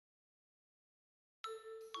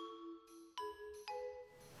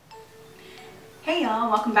Hey y'all,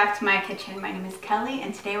 welcome back to my kitchen. My name is Kelly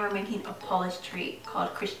and today we're making a Polish treat called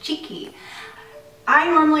krzyziki. I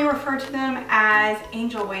normally refer to them as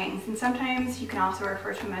angel wings and sometimes you can also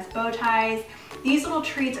refer to them as bow ties. These little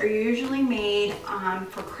treats are usually made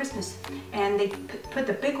for Christmas and they put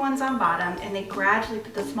the big ones on bottom and they gradually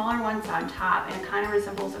put the smaller ones on top and it kind of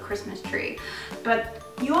resembles a Christmas tree. But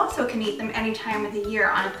you also can eat them any time of the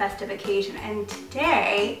year on a festive occasion, and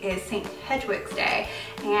today is St. Hidwig's Day,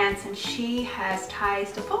 and since she has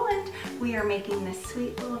ties to Poland, we are making this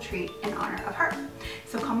sweet little treat in honor of her.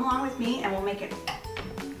 So come along with me and we'll make it.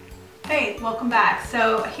 Hey, welcome back.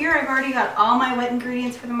 So here I've already got all my wet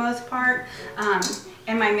ingredients for the most part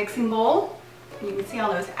in my mixing bowl. And you can see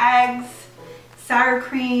all those eggs, sour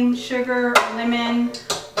cream, sugar, lemon,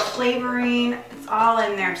 flavoring. It's all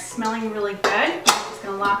in there, smelling really good.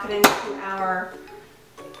 Gonna lock it into our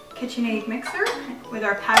KitchenAid mixer with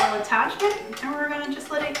our paddle attachment, and we're gonna just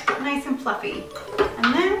let it get nice and fluffy. And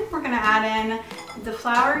then we're gonna add in the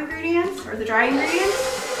flour ingredients or the dry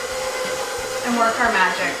ingredients and work our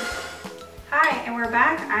magic. Hi, and we're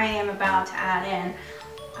back. I am about to add in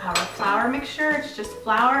our flour mixture. It's just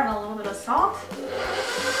flour and a little bit of salt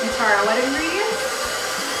into our wet ingredients.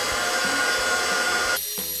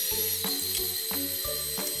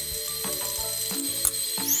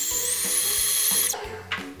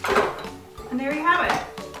 And there you have it.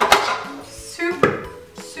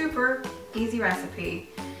 Super easy recipe.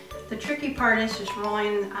 The tricky part is just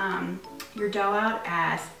rolling your dough out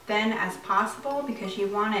as thin as possible because you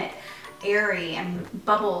want it airy and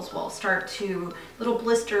bubbles will start to, little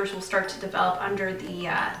blisters will start to develop under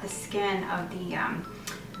the skin of the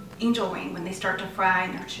angel wing when they start to fry,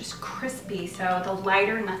 and they're just crispy. So the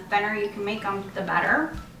lighter and the thinner you can make them, the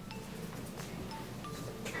better.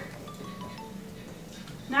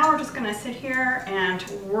 Now we're just gonna sit here and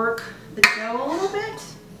work the dough a little bit.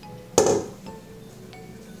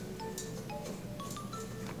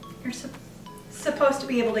 You're supposed to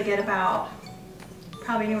be able to get about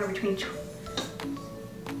probably anywhere between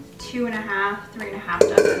 2.5, 3.5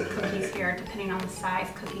 dozen cookies here, depending on the size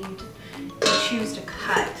cookie you choose to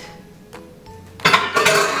cut.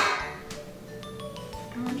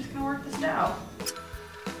 And we're just gonna work this dough.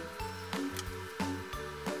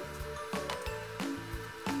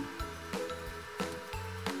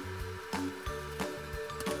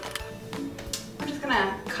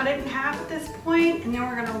 Cut it in half at this point, and then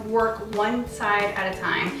we're going to work one side at a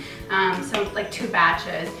time, so like 2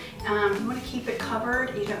 batches. You want to keep it covered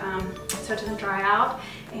so it doesn't dry out,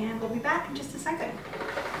 and we'll be back in just a second.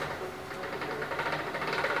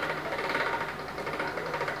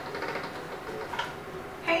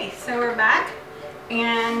 Hey, so we're back,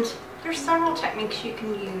 and there's several techniques you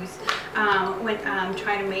can use when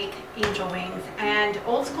trying to make angel wings, and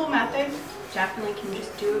old school method definitely can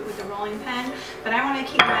just do it with a rolling pin, but I want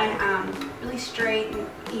to keep mine really straight and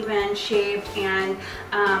even shaved, and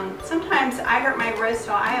sometimes I hurt my wrist,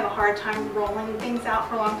 so I have a hard time rolling things out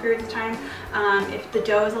for long periods of time. If the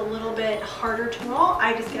dough is a little bit harder to roll,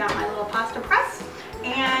 I just get out my little pasta press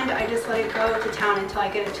and I just let it go to town until I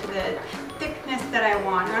get it to the thickness that I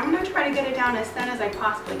want. And I'm going to try to get it down as thin as I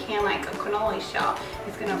possibly can, like a cannoli shell.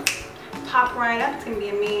 It's going to pop right up. It's going to be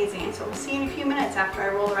amazing. So we'll see you in a few minutes after I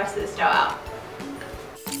roll the rest of this dough out.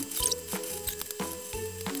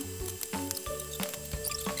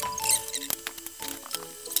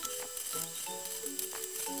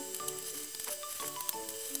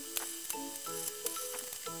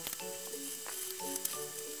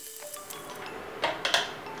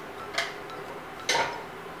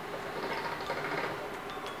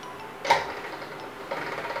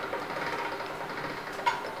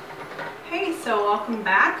 Hey, so welcome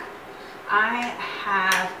back. I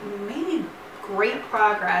have made great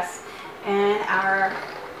progress in our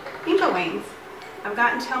angel wings. I've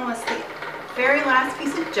gotten to almost the very last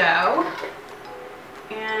piece of dough,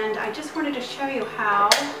 and I just wanted to show you how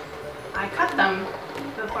I cut them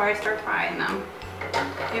before I start frying them.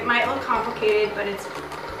 It might look complicated, but it's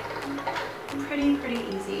pretty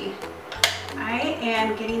easy. I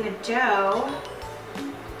am getting the dough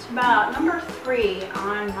to about number 3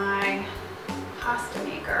 on my pasta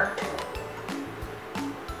maker.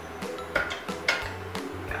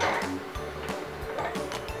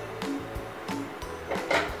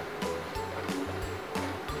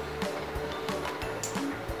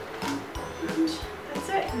 And that's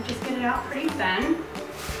it. And just get it out pretty thin.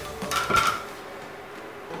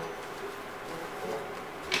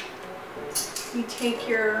 You take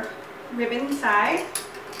your ribbon side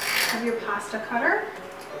of your pasta cutter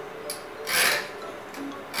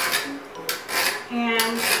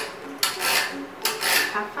and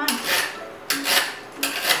have fun.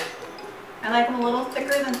 I like them a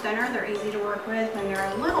they're easy to work with when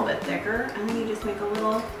they're a little bit thicker, and then you just make a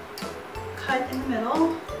little cut in the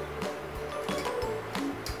middle.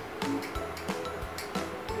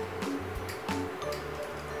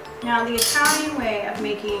 Now the Italian way of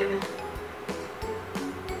making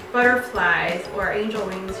butterflies or angel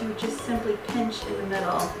wings, you just simply pinch in the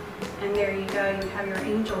middle, and there you go, you have your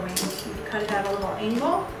angel wings. You cut it at a little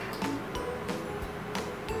angle.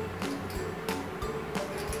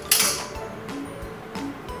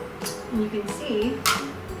 And you can see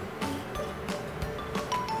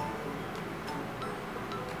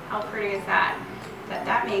how pretty is that?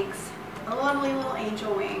 That makes a lovely little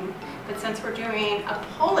angel wing. But since we're doing a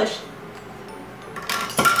Polish,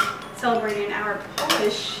 celebrating our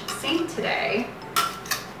Polish saint today,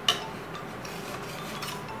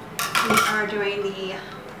 we are doing the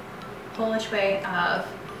Polish way of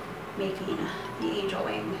making the angel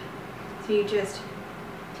wing. So you just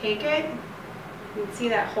take it, you can see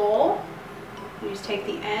that hole, you just take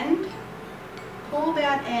the end, pull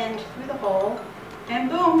that end through the hole, and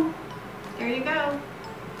boom, there you go.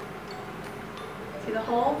 See the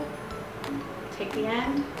hole? Take the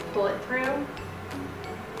end, pull it through,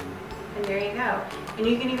 and there you go. And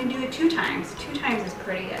you can even do it 2 times. 2 times is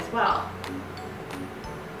pretty as well.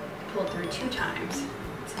 Pull it through 2 times.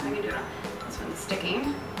 So I can do it. This one's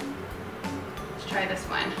sticking. Let's try this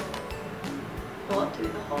one. Pull it through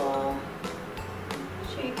the hole,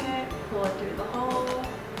 shake it, pull it through the hole,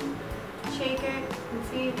 shake it, and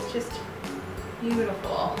see, it's just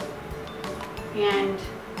beautiful. And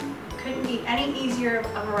couldn't be any easier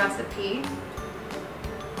of a recipe,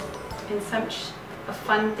 and such a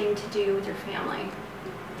fun thing to do with your family.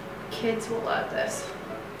 Kids will love this.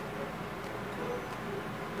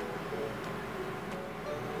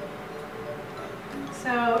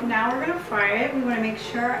 So now we're going to fry it. We want to make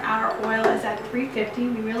sure our oil is at 350.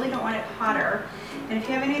 We really don't want it hotter. And if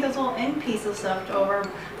you have any of those little end pieces left over,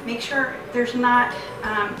 make sure there's not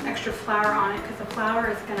extra flour on it, because the flour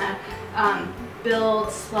is going to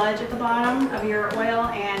build sludge at the bottom of your oil,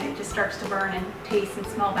 and it just starts to burn and taste and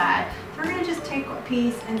smell bad. So we're going to just take a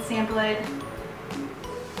piece and sample it.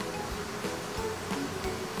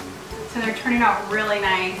 So they're turning out really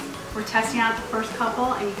nice. We're testing out the first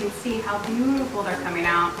couple, and you can see how beautiful they're coming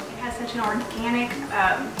out. It has such an organic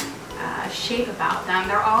shape about them.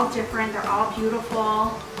 They're all different, they're all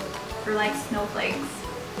beautiful. They're like snowflakes.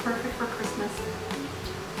 Perfect for Christmas.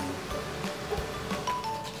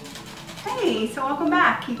 Hey, so welcome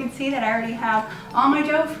back. You can see that I already have all my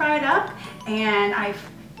dough fried up, and I've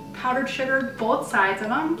powdered sugared both sides of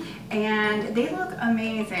them, and they look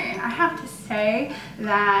amazing. I have to say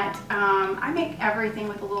that I make everything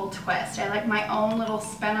with a little twist. I like my own little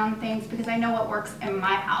spin on things because I know what works in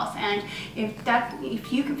my house, and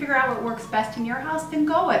if you can figure out what works best in your house, then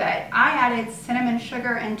go with it. I added cinnamon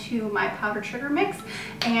sugar into my powdered sugar mix,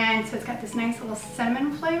 and so it's got this nice little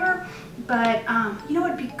cinnamon flavor. But you know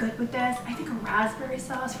what would be good with this? I think a raspberry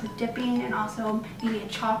sauce for dipping, and also maybe a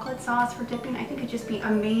chocolate sauce for dipping. I think it'd just be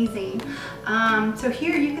amazing. So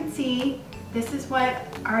here you can see this is what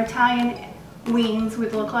our Italian wings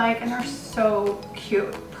would look like, and they're so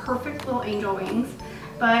cute. Perfect little angel wings.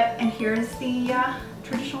 And here's the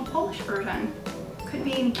traditional Polish version. Couldn't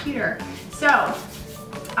be any cuter. So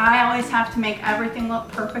I always have to make everything look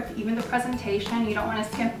perfect, even the presentation. You don't want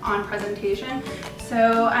to skimp on presentation.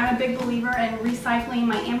 So I'm a big believer in recycling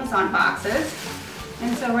my Amazon boxes.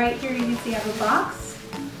 And so right here you can see I have a box.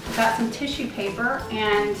 I've got some tissue paper,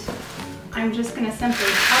 and I'm just going to simply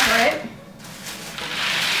cover it.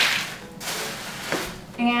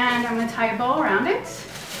 And I'm going to tie a bow around it,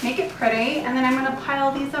 make it pretty, and then I'm going to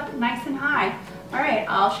pile these up nice and high. All right,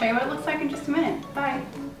 I'll show you what it looks like in just a minute. Bye.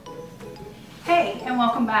 Hey, and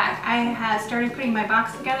welcome back. I have started putting my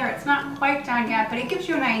box together. It's not quite done yet, but it gives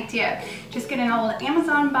you an idea. Just get an old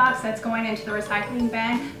Amazon box that's going into the recycling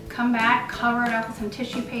bin, come back, cover it up with some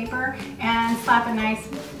tissue paper, and slap a nice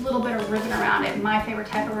little bit of ribbon around it. My favorite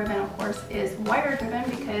type of ribbon, of course, is wire ribbon,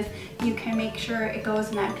 because you can make sure it goes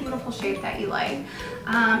in that beautiful shape that you like.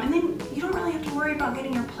 And then you don't really have to worry about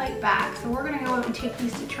getting your plate back. So we're gonna go and take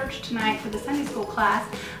these to church tonight for the Sunday school class.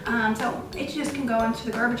 So it just can go into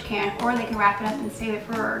the garbage can, or they can wrap it up and save it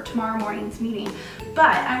for tomorrow morning's meeting.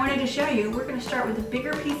 But I wanted to show you, we're gonna start with the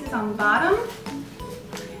bigger pieces on the bottom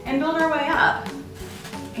and build our way up.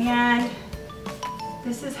 And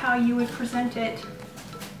this is how you would present it.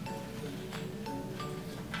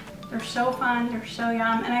 They're so fun, they're so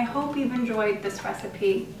yum, and I hope you've enjoyed this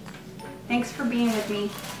recipe. Thanks for being with me.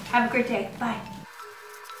 Have a great day. Bye.